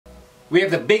We have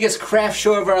the biggest craft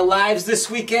show of our lives this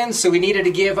weekend, so we needed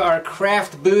to give our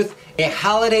craft booth a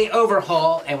holiday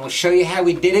overhaul, and we'll show you how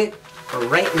we did it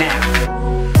right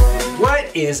now.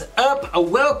 What is up?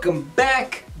 Welcome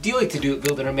back. Do you like to do it,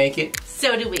 build it, or make it?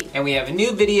 So do we. And we have a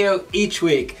new video each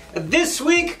week. This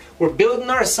week, we're building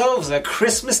ourselves a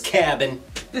Christmas cabin.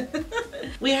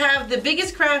 We have the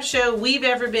biggest craft show we've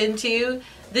ever been to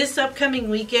this upcoming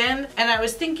weekend, and I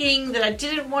was thinking that I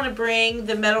didn't want to bring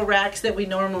the metal racks that we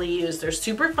normally use. They're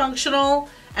super functional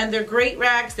and they're great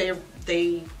racks.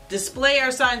 They display our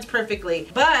signs perfectly,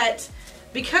 but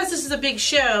because this is a big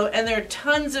show and there are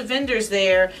tons of vendors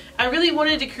there, I really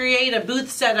wanted to create a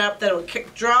booth setup that will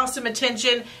draw some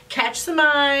attention, catch some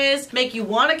eyes, make you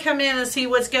want to come in and see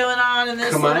what's going on in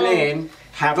this. Come on in,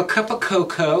 have a cup of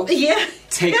cocoa, yeah,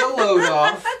 take a load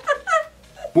off,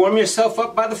 warm yourself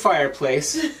up by the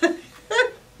fireplace.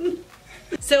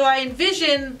 So I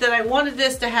envisioned that I wanted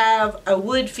this to have a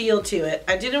wood feel to it.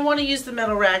 I didn't want to use the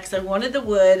metal racks, I wanted the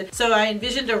wood, so I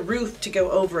envisioned a roof to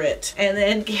go over it. And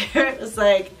then Garrett was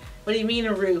like, what do you mean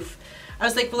a roof? I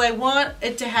was like, well, I want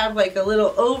it to have like a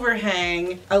little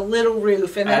overhang, a little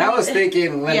roof. And I was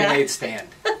thinking lemonade stand.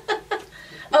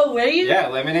 Oh, were you? Yeah,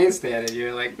 lemonade stand, and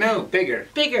you're like, no, bigger.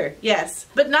 Bigger, yes.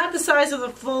 But not the size of the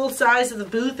full size of the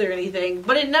booth or anything,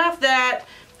 but enough that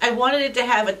I wanted it to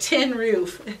have a tin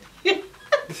roof.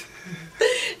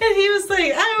 And he was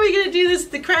like, how are we going to do this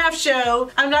at the craft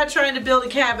show? I'm not trying to build a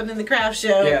cabin in the craft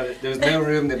show. Yeah, there's no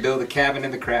room to build a cabin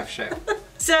in the craft show.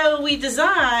 So we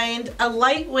designed a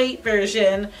lightweight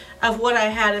version of what I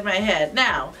had in my head.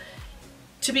 Now,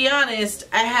 to be honest,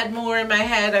 I had more in my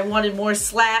head. I wanted more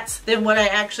slats than what I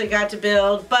actually got to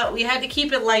build, but we had to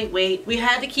keep it lightweight. We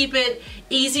had to keep it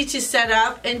easy to set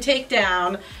up and take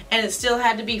down, and it still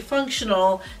had to be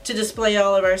functional to display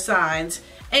all of our signs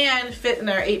and fit in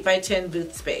our 8x10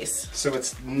 booth space. So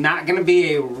it's not going to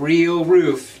be a real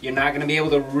roof. You're not going to be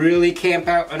able to really camp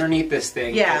out underneath this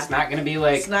thing. Yeah. It's not going to be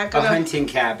like a hunting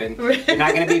cabin. You're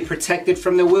not going to be protected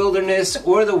from the wilderness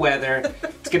or the weather.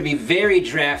 It's going to be very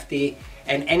drafty,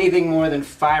 and anything more than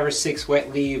 5 or 6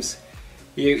 wet leaves,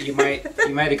 you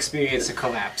might experience a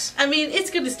collapse. I mean, it's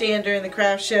going to stand during the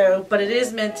craft show, but it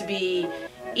is meant to be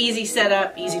easy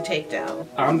setup, easy takedown.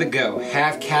 On the go.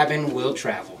 Have cabin, will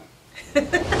travel.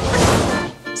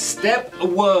 Step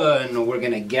 1, we're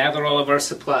gonna gather all of our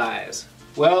supplies.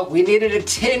 Well, we needed a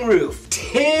tin roof.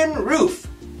 Tin roof!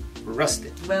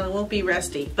 Rusted. Well, it won't be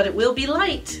rusty, but it will be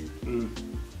light.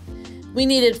 We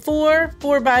needed 4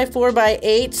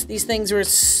 4x4x8s. These things were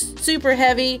super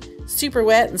heavy, super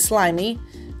wet and slimy.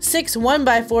 6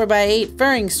 1x4x8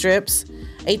 furring strips.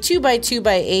 A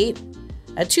 2x2x8.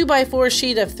 A 2x4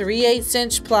 sheet of 3/8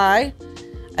 inch ply.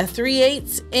 A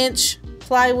 3/8 inch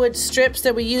plywood strips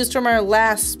that we used from our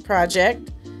last project,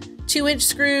 2-inch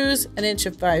screws, 1 inch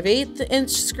of 5/8 inch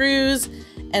screws,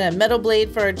 and a metal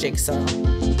blade for our jigsaw.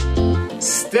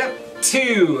 Step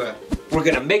 2, we're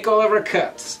gonna make all of our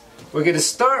cuts. We're gonna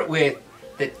start with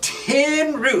the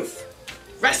tin roof.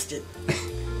 Rusted.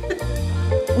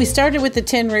 We started with the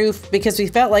tin roof because we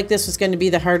felt like this was going to be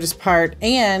the hardest part,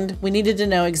 and we needed to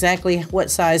know exactly what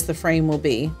size the frame will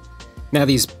be. Now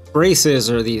these braces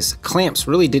or these clamps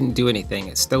really didn't do anything.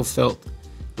 It still felt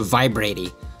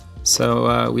vibraty.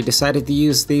 So we decided to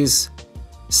use these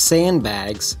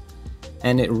sandbags,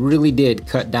 and it really did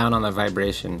cut down on the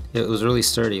vibration. It was really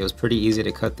sturdy. It was pretty easy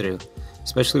to cut through,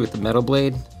 especially with the metal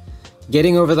blade.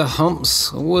 Getting over the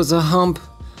humps was a hump,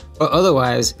 but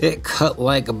otherwise it cut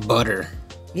like butter.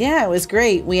 Yeah, it was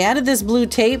great. We added this blue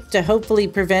tape to hopefully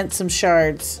prevent some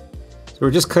shards. So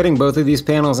we're just cutting both of these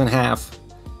panels in half.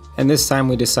 And this time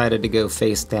we decided to go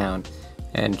face down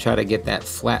and try to get that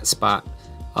flat spot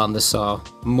on the saw,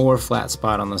 more flat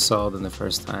spot on the saw than the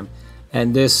first time.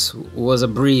 And this was a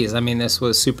breeze. I mean, this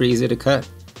was super easy to cut.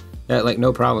 Like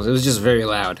no problems. It was just very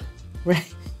loud. Right.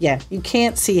 Yeah, you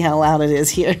can't see how loud it is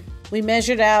here. We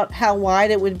measured out how wide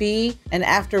it would be, and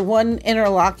after one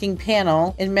interlocking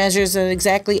panel, it measures at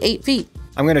exactly 8 feet.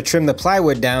 I'm going to trim the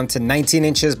plywood down to 19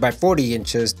 inches by 40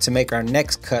 inches to make our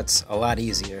next cuts a lot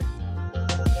easier.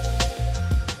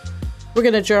 We're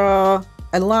going to draw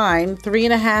a line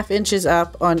 3.5 inches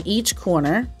up on each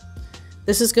corner.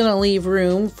 This is going to leave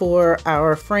room for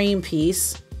our frame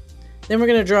piece. Then we're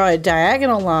going to draw a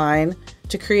diagonal line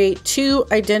to create 2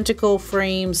 identical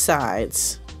frame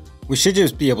sides. We should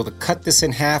just be able to cut this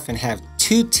in half and have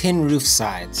 2 tin roof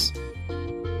sides.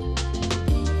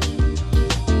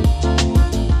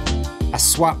 I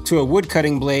swapped to a wood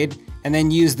cutting blade and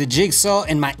then used the jigsaw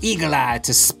and my eagle eye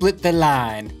to split the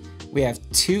line. We have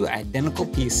 2 identical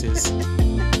pieces.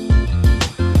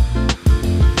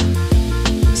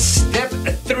 Step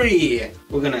 3. 3,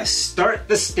 we're gonna start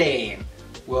the stain.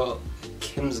 Well,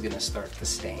 Kim's gonna start the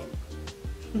stain.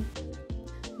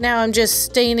 Now I'm just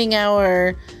staining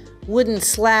our wooden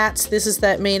slats. This is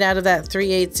that made out of that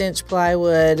 3/8"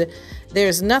 plywood.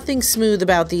 There's nothing smooth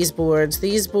about these boards.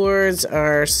 These boards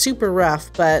are super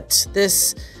rough, but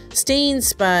this stain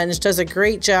sponge does a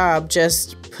great job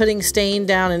just putting stain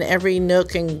down in every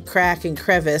nook and crack and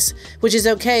crevice, which is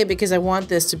okay because I want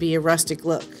this to be a rustic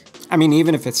look. I mean,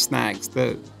 even if it snags,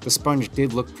 the sponge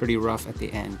did look pretty rough at the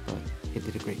end, but it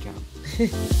did a great job.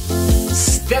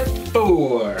 Step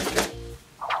 4.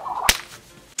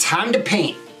 Time to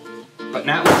paint, but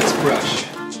not with this brush.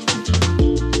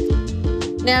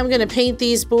 Now I'm going to paint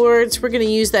these boards. We're going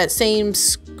to use that same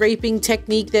scraping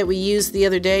technique that we used the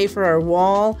other day for our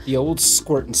wall. The old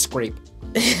squirt and scrape.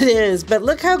 It is, but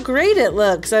look how great it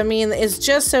looks. I mean, it's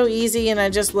just so easy, and I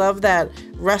just love that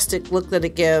rustic look that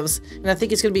it gives. And I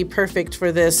think it's going to be perfect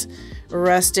for this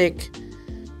rustic...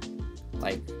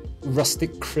 Like,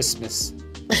 rustic Christmas.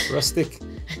 Rustic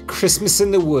Christmas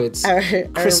in the woods.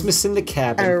 Christmas in the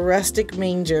cabin. Our rustic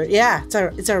manger. Yeah,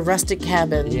 it's our rustic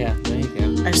cabin. Yeah, there you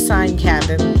go. Our sign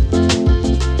cabin.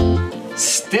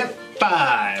 Step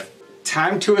 5.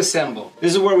 Time to assemble.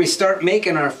 This is where we start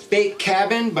making our fake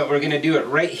cabin, but we're gonna do it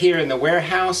right here in the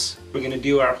warehouse. We're gonna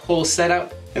do our whole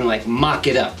setup and like mock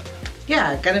it up.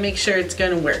 Yeah, gotta make sure it's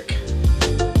gonna work.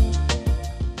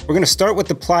 We're gonna start with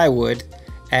the plywood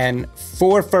and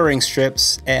 4 furring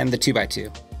strips and the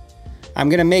 2x2. I'm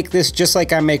gonna make this just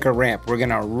like I make a ramp. We're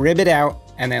gonna rib it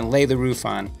out and then lay the roof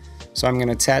on. So I'm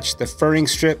gonna attach the furring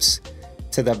strips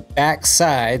to the back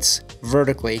sides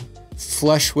vertically,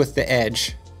 flush with the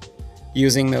edge,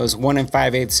 using those 1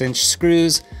 5/8"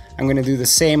 screws. I'm gonna do the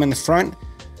same in the front,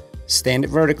 stand it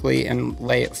vertically and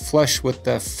lay it flush with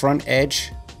the front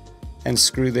edge and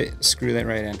screw that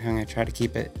right in. I'm gonna try to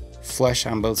keep it flush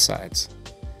on both sides.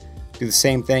 Do the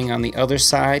same thing on the other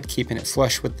side, keeping it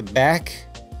flush with the back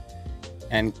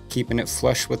and keeping it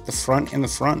flush with the front in the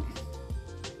front.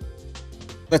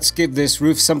 Let's give this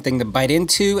roof something to bite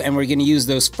into, and we're gonna use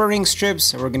those furring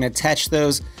strips, and we're gonna attach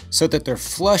those so that they're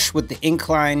flush with the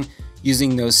incline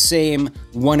using those same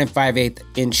 1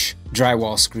 5/8"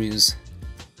 drywall screws.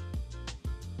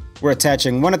 We're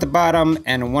attaching one at the bottom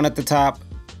and one at the top,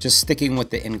 just sticking with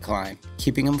the incline,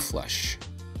 keeping them flush.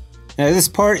 Now this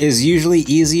part is usually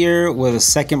easier with a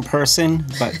second person,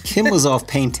 but Kim was off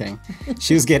painting.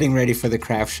 She was getting ready for the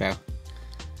craft show.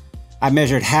 I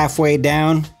measured halfway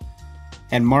down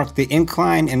and marked the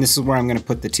incline, and this is where I'm gonna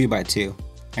put the 2x2.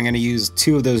 I'm gonna use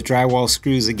 2 of those drywall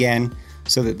screws again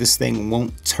so that this thing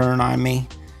won't turn on me.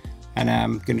 And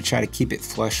I'm gonna try to keep it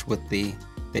flush with the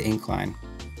incline.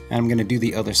 And I'm gonna do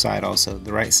the other side also,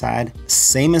 the right side,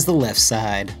 same as the left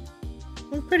side.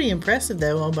 Well, pretty impressive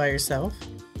though, all by yourself.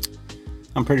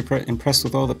 I'm pretty impressed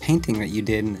with all the painting that you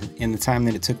did in the time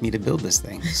that it took me to build this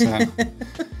thing. So.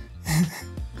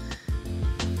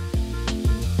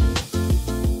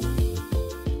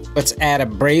 Let's add a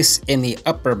brace in the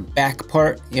upper back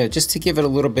part, just to give it a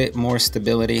little bit more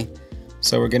stability.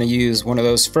 So we're gonna use one of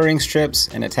those furring strips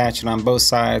and attach it on both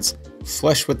sides,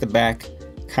 flush with the back,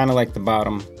 kind of like the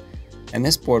bottom. And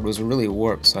this board was really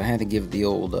warped, so I had to give it the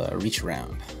old reach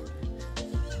around.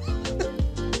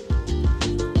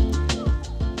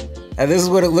 And this is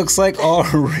what it looks like all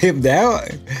ribbed out.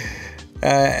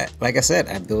 Like I said,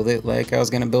 I built it like I was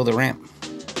gonna build a ramp.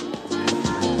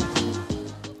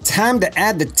 Time to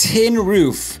add the tin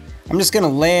roof. I'm just gonna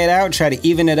lay it out, try to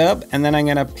even it up, and then I'm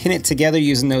gonna pin it together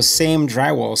using those same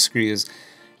drywall screws.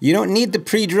 You don't need to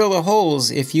pre-drill the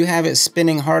holes. If you have it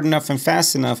spinning hard enough and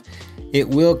fast enough, it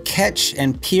will catch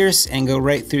and pierce and go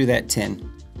right through that tin.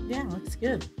 Yeah, looks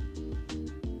good.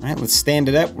 All right, let's stand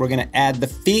it up. We're gonna add the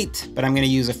feet, but I'm gonna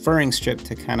use a furring strip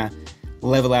to kind of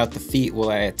level out the feet while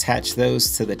I attach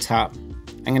those to the top.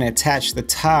 I'm gonna attach the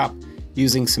top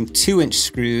using some 2"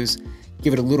 screws,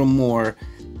 give it a little more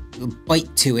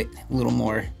bite to it, a little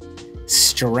more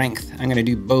strength. I'm gonna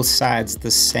do both sides the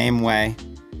same way.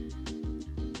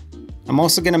 I'm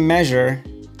also gonna measure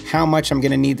how much I'm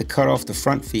gonna need to cut off the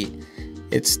front feet.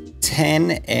 It's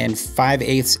 10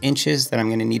 5/8 inches that I'm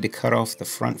gonna need to cut off the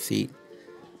front feet.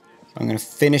 So I'm gonna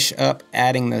finish up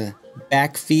adding the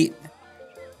back feet,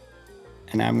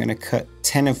 and I'm gonna cut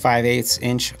 10 5/8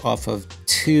 inch off of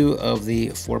 2 of the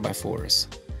 4x4s.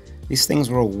 These things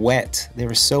were wet. They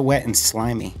were so wet and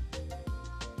slimy.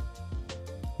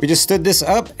 We just stood this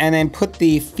up and then put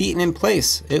the feet in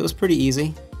place. It was pretty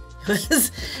easy.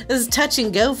 It was touch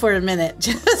and go for a minute,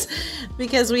 just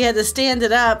because we had to stand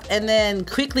it up and then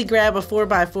quickly grab a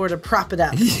 4x4 to prop it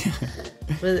up.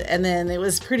 And then it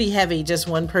was pretty heavy, just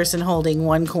one person holding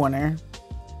one corner.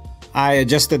 I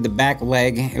adjusted the back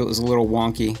leg. It was a little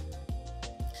wonky.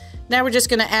 Now we're just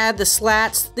going to add the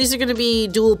slats. These are going to be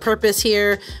dual purpose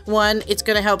here. One, it's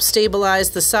going to help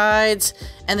stabilize the sides.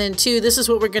 And then two, this is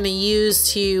what we're going to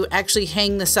use to actually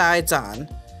hang the sides on.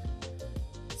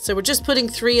 So we're just putting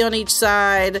 3 on each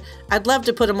side. I'd love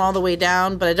to put them all the way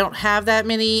down, but I don't have that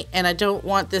many, and I don't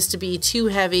want this to be too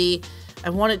heavy. I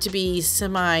want it to be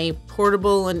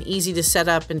semi-portable and easy to set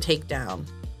up and take down.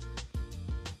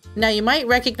 Now you might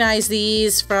recognize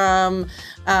these from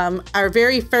our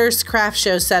very first craft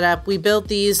show setup. We built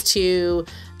these to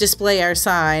display our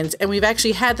signs, and we've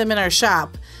actually had them in our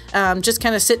shop, just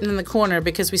kind of sitting in the corner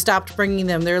because we stopped bringing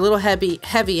them. They're a little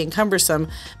heavy and cumbersome.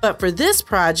 But for this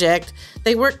project,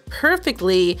 they work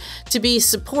perfectly to be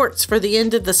supports for the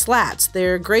end of the slats.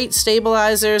 They're great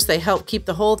stabilizers. They help keep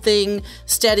the whole thing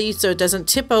steady so it doesn't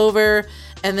tip over,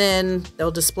 and then they'll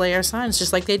display our signs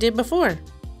just like they did before.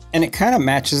 And it kind of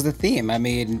matches the theme. I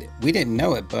mean, we didn't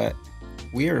know it, but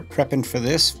we were prepping for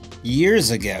this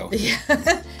years ago.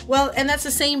 Yeah. Well, and that's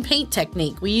the same paint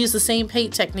technique. We used the same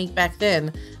paint technique back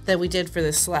then that we did for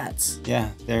the slats.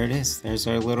 Yeah, there it is. There's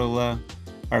our little,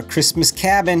 our Christmas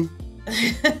cabin.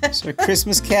 It's our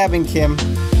Christmas cabin, Kim.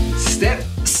 Step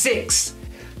 6.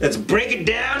 Let's break it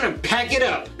down and pack it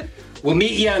up. We'll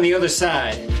meet you on the other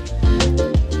side.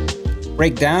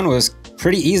 Breakdown was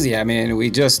pretty easy. I mean, we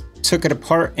just took it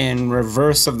apart in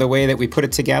reverse of the way that we put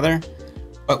it together,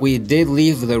 but we did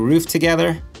leave the roof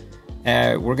together.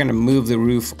 We're gonna move the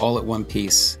roof all at one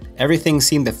piece. Everything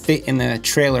seemed to fit in the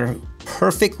trailer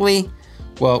perfectly.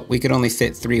 Well, we could only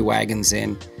fit 3 wagons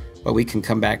in, but we can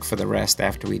come back for the rest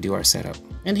after we do our setup.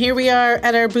 And here we are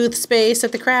at our booth space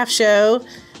at the craft show.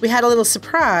 We had a little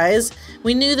surprise.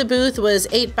 We knew the booth was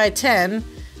 8 by 10,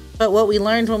 but what we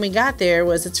learned when we got there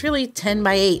was it's really 10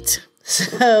 by 8.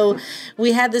 So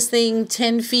we had this thing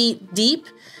 10 feet deep,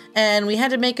 and we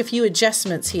had to make a few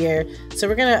adjustments here. So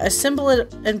we're gonna assemble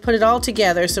it and put it all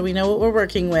together so we know what we're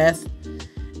working with.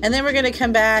 And then we're gonna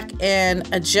come back and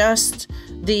adjust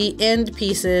the end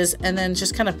pieces and then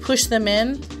just kind of push them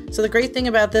in. So the great thing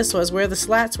about this was where the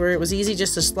slats were, it was easy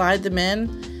just to slide them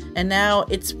in. And now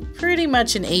it's pretty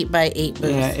much an 8 by 8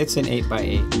 booth. Yeah, it's an 8 by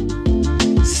 8.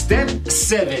 Step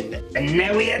 7, and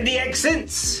now we have the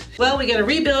accents. Well, we gotta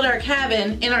rebuild our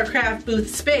cabin in our craft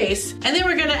booth space, and then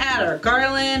we're gonna add our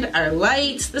garland, our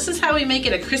lights. This is how we make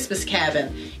it a Christmas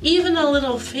cabin. Even a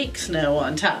little fake snow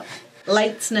on top.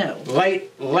 Light snow.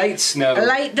 Light snow.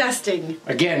 Light dusting.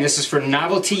 Again, this is for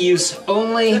novelty use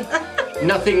only.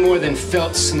 Nothing more than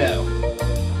felt snow.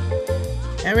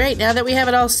 All right, now that we have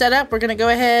it all set up, we're gonna go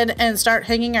ahead and start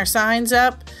hanging our signs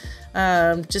up.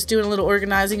 Just doing a little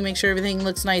organizing, make sure everything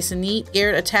looks nice and neat.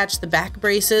 Garrett attached the back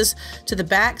braces to the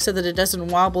back so that it doesn't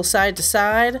wobble side to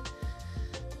side.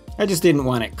 I just didn't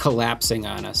want it collapsing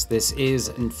on us. This is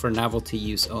for novelty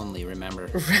use only, remember?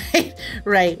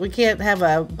 Right. We can't have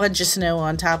a bunch of snow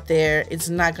on top there. It's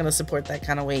not going to support that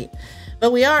kind of weight.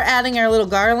 But we are adding our little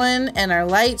garland and our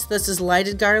lights. This is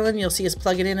lighted garland. You'll see us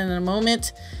plug it in a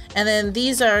moment. And then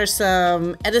these are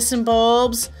some Edison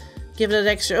bulbs. Give it an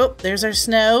extra, oh, there's our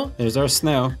snow. There's our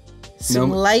snow. Some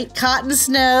light cotton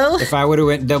snow. If I would have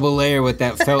went double layer with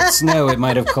that felt snow, it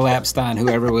might have collapsed on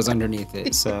whoever was underneath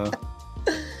it, so.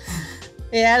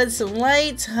 We added some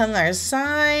lights, hung our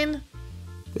sign.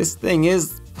 This thing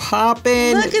is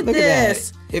popping. Look at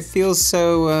this. That. It feels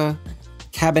so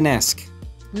cabin-esque.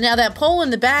 Now that pole in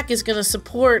the back is going to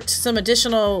support some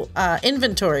additional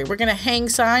inventory. We're going to hang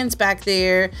signs back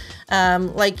there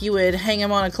like you would hang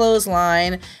them on a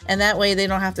clothesline, and that way they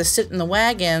don't have to sit in the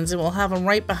wagons, and we'll have them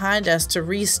right behind us to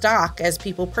restock as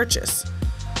people purchase.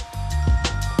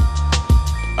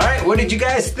 All right, what did you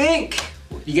guys think?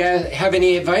 You guys have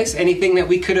any advice? Anything that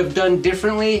we could have done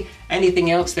differently?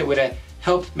 Anything else that would have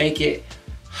helped make it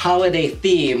holiday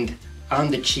themed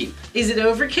on the cheap? Is it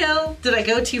overkill? Did I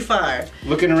go too far?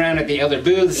 Looking around at the other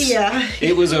booths, yeah,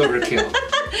 it was overkill.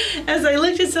 As I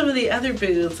looked at some of the other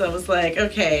booths, I was like,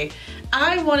 okay,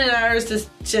 I wanted ours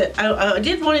I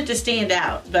did want it to stand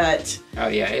out, but oh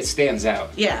yeah, it stands out.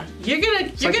 Yeah, you're gonna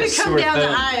come down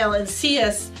the aisle and see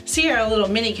our little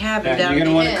mini cabin down. You're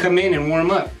gonna want to come in and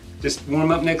warm up. Just warm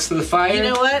up next to the fire. You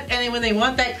know what? And then when they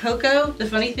want that cocoa, the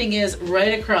funny thing is,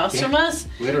 right across from us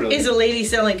is a lady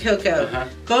selling cocoa.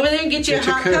 Go over there and get you a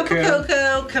hot cup of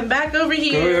cocoa. Come back over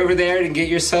here. Go over there and get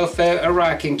yourself a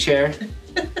rocking chair.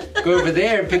 Go over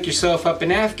there and pick yourself up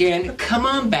an Afghan. Come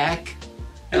on back,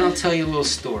 and I'll tell you a little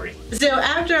story. So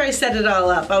after I set it all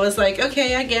up, I was like,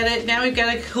 okay, I get it. Now we've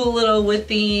got a cool little wood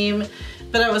theme.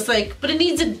 But I was like, but it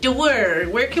needs a door.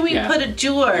 Where can we put a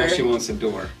door? Yeah, she wants a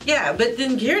door. Yeah, but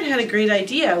then Garrett had a great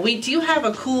idea. We do have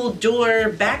a cool door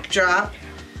backdrop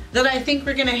that I think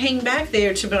we're gonna hang back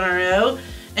there tomorrow,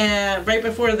 right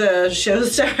before the show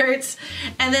starts.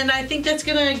 And then I think that's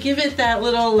gonna give it that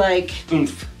little like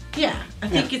oomph. Yeah, I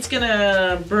think it's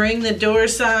gonna bring the door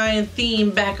sign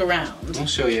theme back around. We'll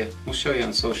show you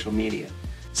on social media.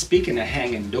 Speaking of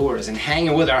hanging doors and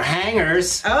hanging with our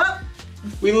hangers,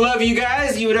 we love you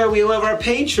guys. We love our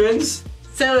patrons.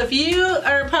 So if you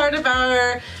are a part of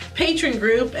our patron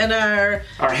group and our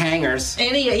hangers, we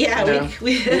you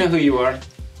know who you are.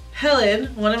 Helen,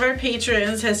 one of our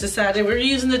patrons, has decided we're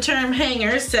using the term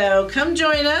hangers, so come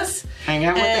join us. Hang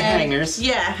out with the hangers.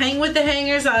 Yeah, hang with the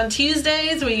hangers on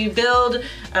Tuesdays. We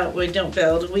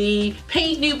we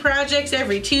paint new projects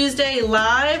every Tuesday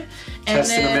live.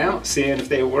 Testing them out, seeing if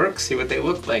they work, see what they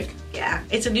look like. Yeah,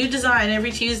 it's a new design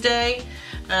every Tuesday.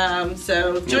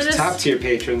 So join us. Top tier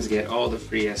patrons get all the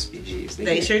free SVGs.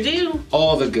 They sure do.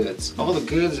 All the goods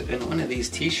in one of these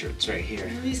t-shirts right here.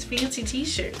 One of these fancy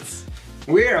t-shirts.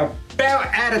 We're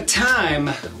about out of time.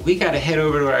 We gotta head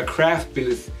over to our craft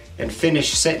booth and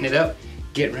finish setting it up,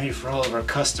 get ready for all of our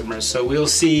customers. So we'll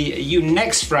see you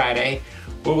next Friday,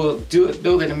 where we'll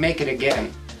build it and make it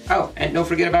again. Oh, and don't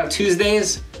forget about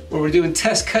Tuesdays, where we're doing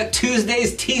Test Cut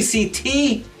Tuesdays,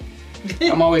 TCT.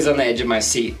 I'm always on the edge of my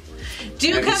seat.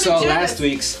 If you saw last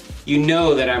week's, you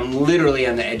know that I'm literally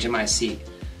on the edge of my seat.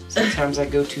 Sometimes I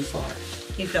go too far.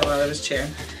 He fell out of his chair.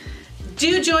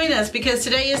 Do join us, because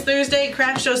today is Thursday,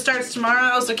 craft show starts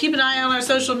tomorrow, so keep an eye on our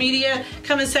social media.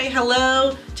 Come and say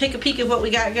hello, take a peek at what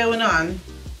we got going on.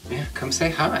 Yeah, come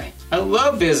say hi. I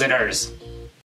love visitors.